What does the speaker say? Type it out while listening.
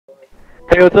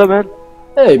Hey, what's up, man?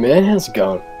 Hey man, how's it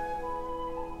going?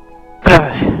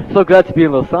 So glad to be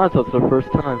in Los Santos for the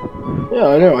first time. Yeah,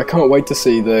 I know, I can't wait to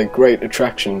see the great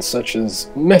attractions such as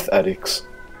meth addicts.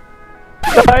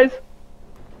 Guys!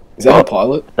 Is that a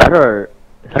pilot? Is that our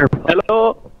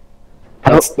Hello!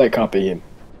 That can't be him.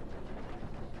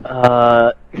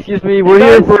 Excuse me, we're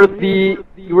here for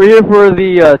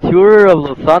the tour of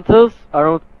Los Santos. I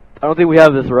don't think we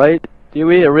have this right. Do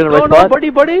we? Are we in the right spot?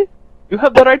 No, buddy! You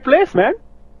have the right place, man!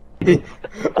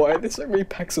 Why are there so many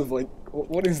packs of like,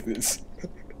 what is this?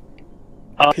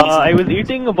 I was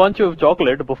eating a bunch of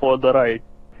chocolate before the ride.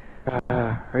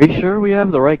 Are you sure we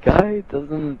have the right guy?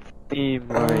 Doesn't seem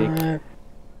like...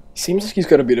 Seems like he's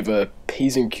got a bit of a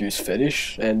P's and Q's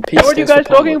fetish, and P What are you stands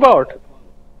for guys talking pilot.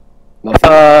 about?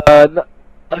 Nothing.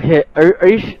 Okay, are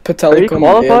you Patelicom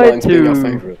qualified Airlines being our to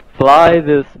favorite. fly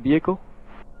this vehicle?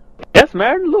 Yes,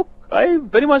 man, look, I have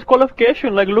very much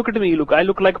qualification. Like, look at me, I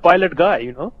look like a pilot guy,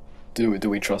 you know? Do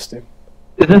we trust him?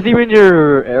 Is this even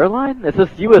your airline? It says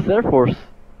U.S. Air Force.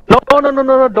 No,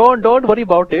 don't worry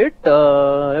about it.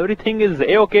 Everything is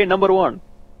A-OK, number one.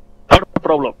 Not a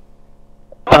problem.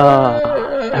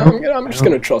 I'm just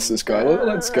gonna trust this guy.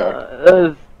 Let's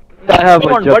go. I have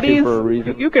Come my on, job buddies. too for a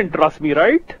reason. You can trust me,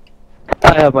 right?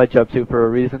 I have my job too for a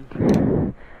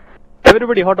reason.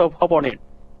 Everybody hop on in.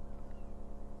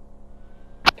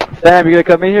 Sam, you gonna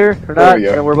come in here or There not? we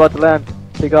go. And we're about to land.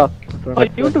 Take off. Oh,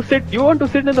 you want to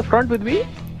sit in the front with me?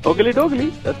 Oogly,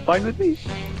 that's fine with me.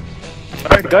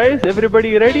 Alright guys,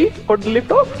 everybody ready for the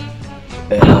lift off?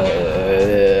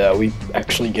 Are we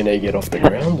actually gonna get off the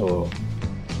ground or?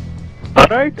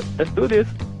 Alright, let's do this.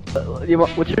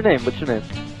 What's your name? What's your name?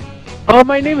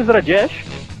 My name is Rajesh.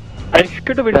 I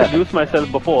should have introduced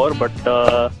myself before, but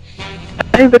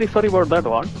I'm very sorry about that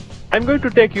one. I'm going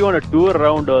to take you on a tour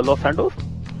around Los Santos.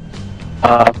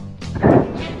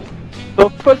 So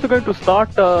first we're going to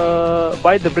start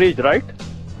by the bridge, right?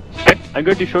 I'm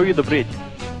going to show you the bridge.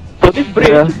 So this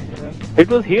bridge, it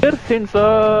was here since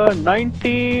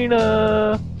 19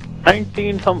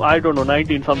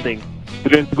 something. You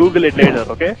can Google it later,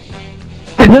 okay?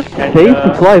 Is it safe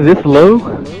to fly this low?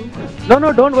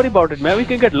 No, don't worry about it, man. We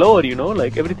can get lower, you know,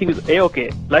 like everything is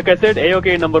A-OK. Like I said,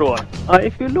 A-OK number one.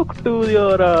 If you look to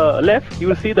your left, you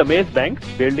will see the Maze Bank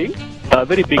building,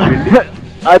 very big building.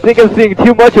 I think I'm seeing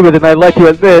too much of it, and I'd like to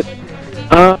admit.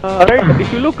 Right,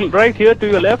 if you look right here to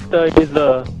your left, is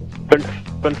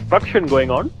construction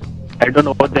going on. I don't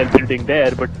know what they're building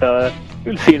there, but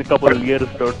you'll see in a couple of years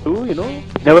or two, you know.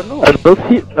 Never know. Are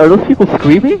those people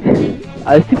screaming?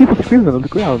 I see people screaming on the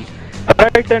ground.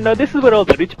 Right, and this is where all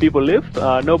the rich people live.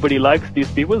 Nobody likes these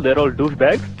people. They're all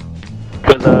douchebags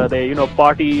because they, you know,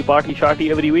 party sharty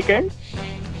every weekend.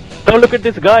 Now look at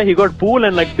this guy. He got pool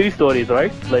and like 3 stories,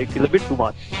 right? Like it's a bit too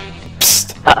much.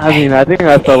 I mean, I think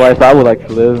that's the life I would like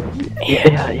to live.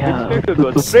 Yeah. It's going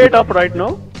to go straight up right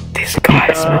now. This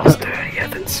guy smells dirtier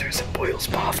than Susan Boyle's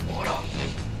bathwater.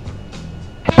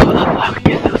 Who the fuck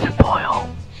is Susan Boyle?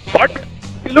 What?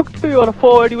 If you look to your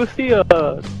forward, you will see a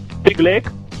big lake.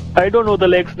 I don't know the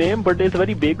lake's name, but it's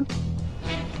very big.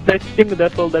 I think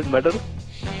that's all that matters.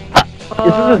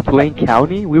 Isn't this Blaine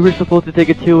County? We were supposed to take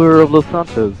a tour of Los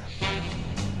Santos.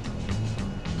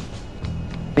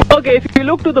 Okay, if you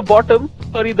look to the bottom,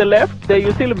 sorry, the left, there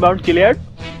you see Mount Gilead.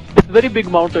 It's a very big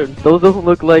mountain. Those doesn't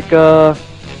look like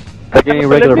any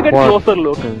regular Let me get farm. closer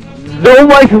look. No,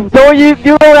 Mike, don't you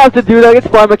don't have to do that. It's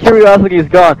fine. My curiosity is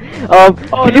gone.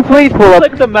 Can you please pull up?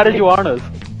 It's like the marijuanas.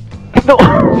 No,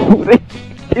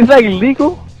 is that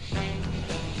illegal?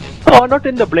 Oh, not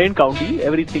in the Blaine County.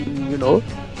 Everything, you know.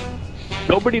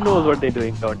 Nobody knows what they're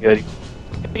doing down here.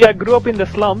 Yeah, I grew up in the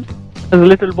slums as a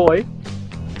little boy,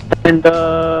 and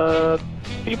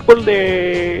people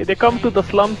they come to the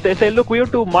slums. They say, "Look, we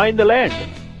have to mine the land."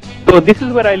 So this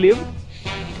is where I live.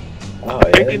 Oh,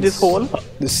 Right in this hole.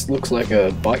 This looks like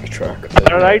a bike track.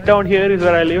 Right down here is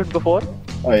where I lived before.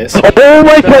 Oh yes. Oh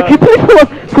my God! Can you please pull up?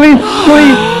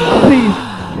 Please.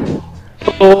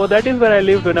 So that is where I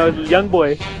lived when I was a young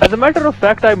boy. As a matter of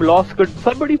fact, I'm lost. Could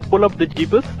somebody pull up the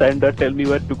jeepers and tell me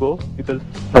where to go? Because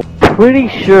I'm pretty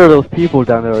sure those people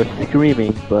down there are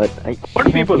screaming, but I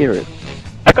can't people? hear it.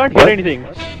 I can't hear anything.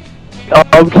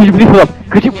 Could you please pull up?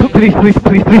 Could you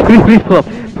please pull up?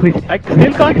 Please. I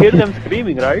still can't hear them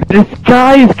screaming, right? This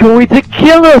guy is going to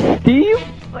kill us, Steve!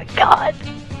 Oh my God!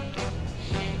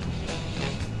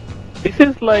 This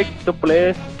is like the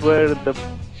place where the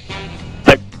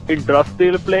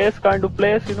industrial place kind of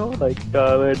place, you know, like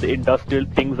where the industrial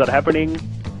things are happening,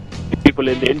 people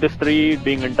in the industry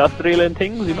being industrial and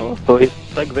things, you know. So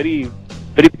it's like very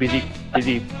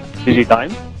busy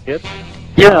time here.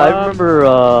 Yeah, I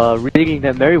remember reading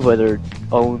that Merriweather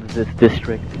owns this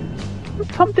district.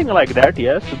 Something like that,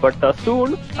 yes. But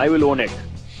soon I will own it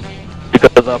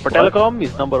because Patelecom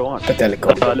is number one.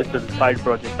 Patelecom. That's a little side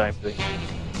project I'm doing.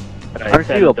 Right. Aren't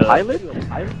you a pilot?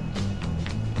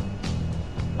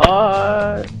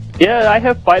 Yeah, I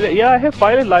have pilot. Yeah, I have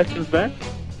pilot license, man.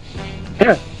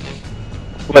 Yeah.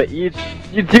 But you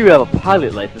do have a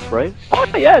pilot license, right? Oh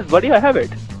yes, buddy, I have it.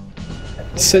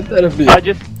 Said that a bit. I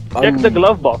just checked the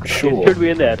glove box. Sure. It should be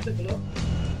in there.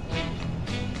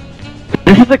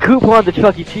 This is a coupon to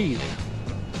Chuck E. Cheese.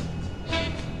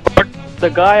 But the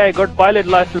guy I got pilot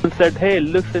license said, "Hey,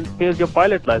 listen, here's your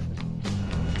pilot license."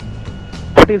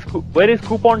 Where is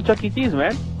coupon Chuck E. Cheese,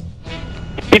 man?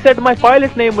 He said my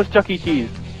pilot name was Chuck E. Cheese.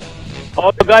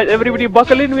 Oh, guys, everybody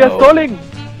buckle in. We are stalling.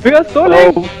 We are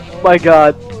stalling. Oh my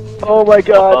god. Oh my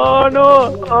god. Oh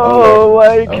no. Oh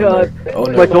my god. No. Oh,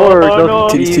 no. My door Oh, no.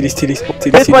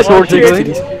 Titties. Is my door jiggling?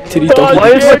 Titties.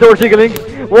 Why is my door jiggling?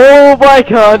 Oh my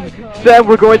god. Sam,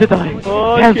 we're going to die.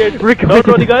 Oh Sam, shit. we're going Don't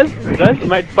to worry, die. guys.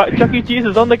 My Chuck E. Cheese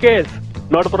is on the case.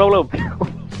 Not a problem.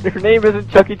 Your name isn't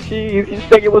Chuck E. Cheese. You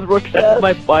think it was Rochelle. That's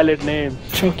my pilot name.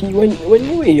 Chucky, when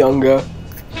you were younger,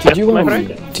 Yes, my friend?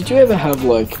 did you ever have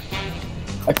like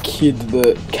a kid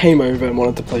that came over and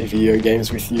wanted to play video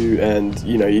games with you, and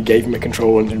you gave him a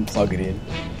controller and didn't plug it in,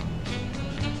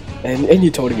 and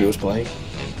you told him he was playing?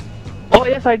 Oh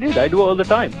yes, I did. I do all the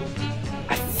time.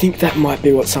 I think that might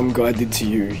be what some guy did to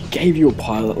you. He gave you a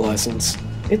pilot license.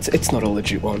 It's not a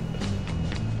legit one.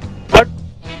 But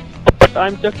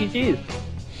I'm Chuck E. Cheese.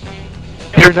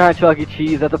 You're not Chuck E.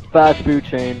 Cheese. That's a fast food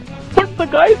chain. But the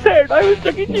guy said I was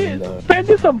Chuck E. Cheese. No. Man,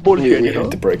 this is some bullshit, We you know.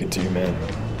 hate to break it to you, man.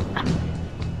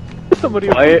 Somebody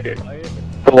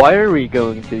Why are we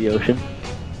going into the ocean?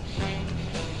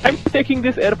 I'm taking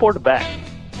this airport back.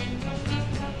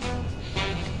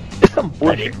 It's some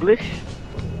bullshit. English?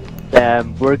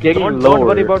 We're getting lower. Don't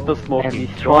worry about the smoking. And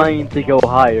he's trying to go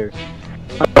higher.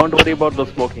 Don't worry about the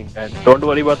smoking, and don't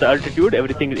worry about the altitude.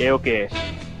 Everything is a-okay.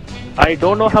 I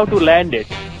don't know how to land it.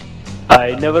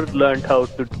 I never learned how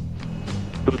to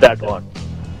do that one.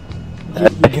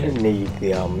 You're gonna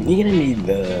need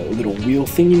the little wheel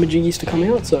thingy-majiggies to come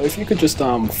out. So if you could just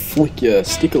flick your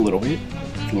stick a little bit,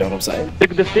 if you know what I'm saying.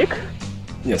 Take the stick.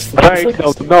 Yes. Flick, Right. flick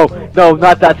the No, stick. no,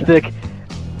 not that stick.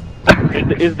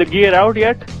 Is the gear out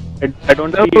yet? I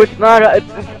don't No, see it. it's not.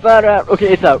 It's not out.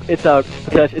 Okay, it's out. It's out.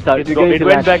 PTesh, it's out. It You're getting to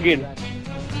went land. back in.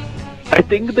 I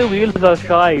think the wheels are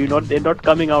shy. They're not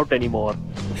coming out anymore.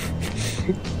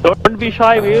 Don't be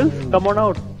shy, wheels. Come on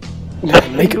out.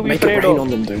 Make to be it afraid rain of. on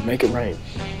them, dude. Make it rain.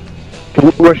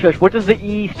 Rushesh, what does the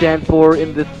E stand for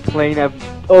in this plane? Oh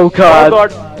Oh god.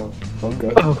 god. Oh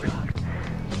god. Oh god.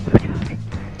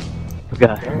 Oh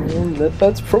god.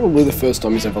 That's probably the first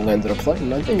time he's ever landed a plane,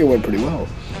 and I think it went pretty well.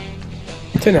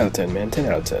 10 out of 10, man. 10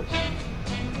 out of 10.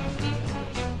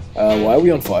 Why are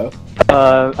we on fire?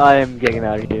 I am getting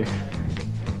out of here.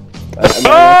 Am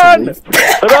I allowed Run! to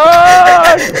leave?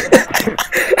 Run!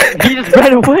 He just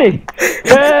ran away.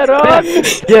 Yeah, run!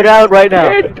 Get out right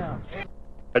now.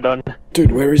 I'm done.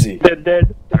 Dude, where is he?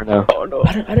 Dead. I don't know. Oh no.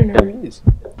 I don't know where he is.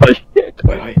 Oh shit.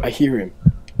 Wait, I hear him.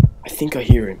 I think I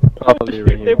hear him. Probably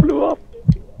right They here. blew up.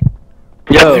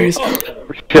 There he Yo, is.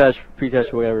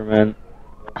 PTesh, whatever, man.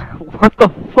 What the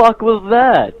fuck was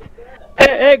that?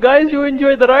 Hey guys, you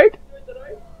enjoy the ride?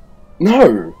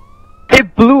 No!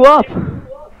 It blew up.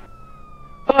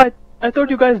 Oh, I thought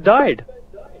you guys died.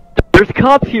 There's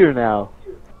cops here now.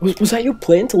 Was that your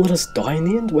plan to let us die in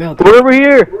the end? Wow. We're over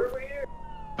here.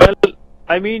 Well,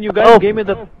 I mean, you guys Oh. gave me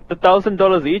the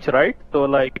 $1,000 each, right? So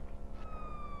like,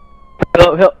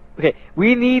 Okay,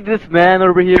 we need this man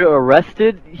over here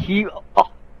arrested.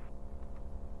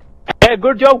 hey,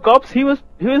 good job, cops. He was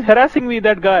harassing me,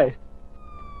 that guy,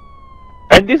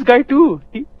 and this guy too.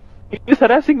 He was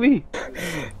harassing me.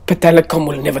 Patelecom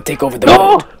will never take over the No!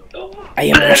 world. I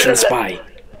am a Russian spy.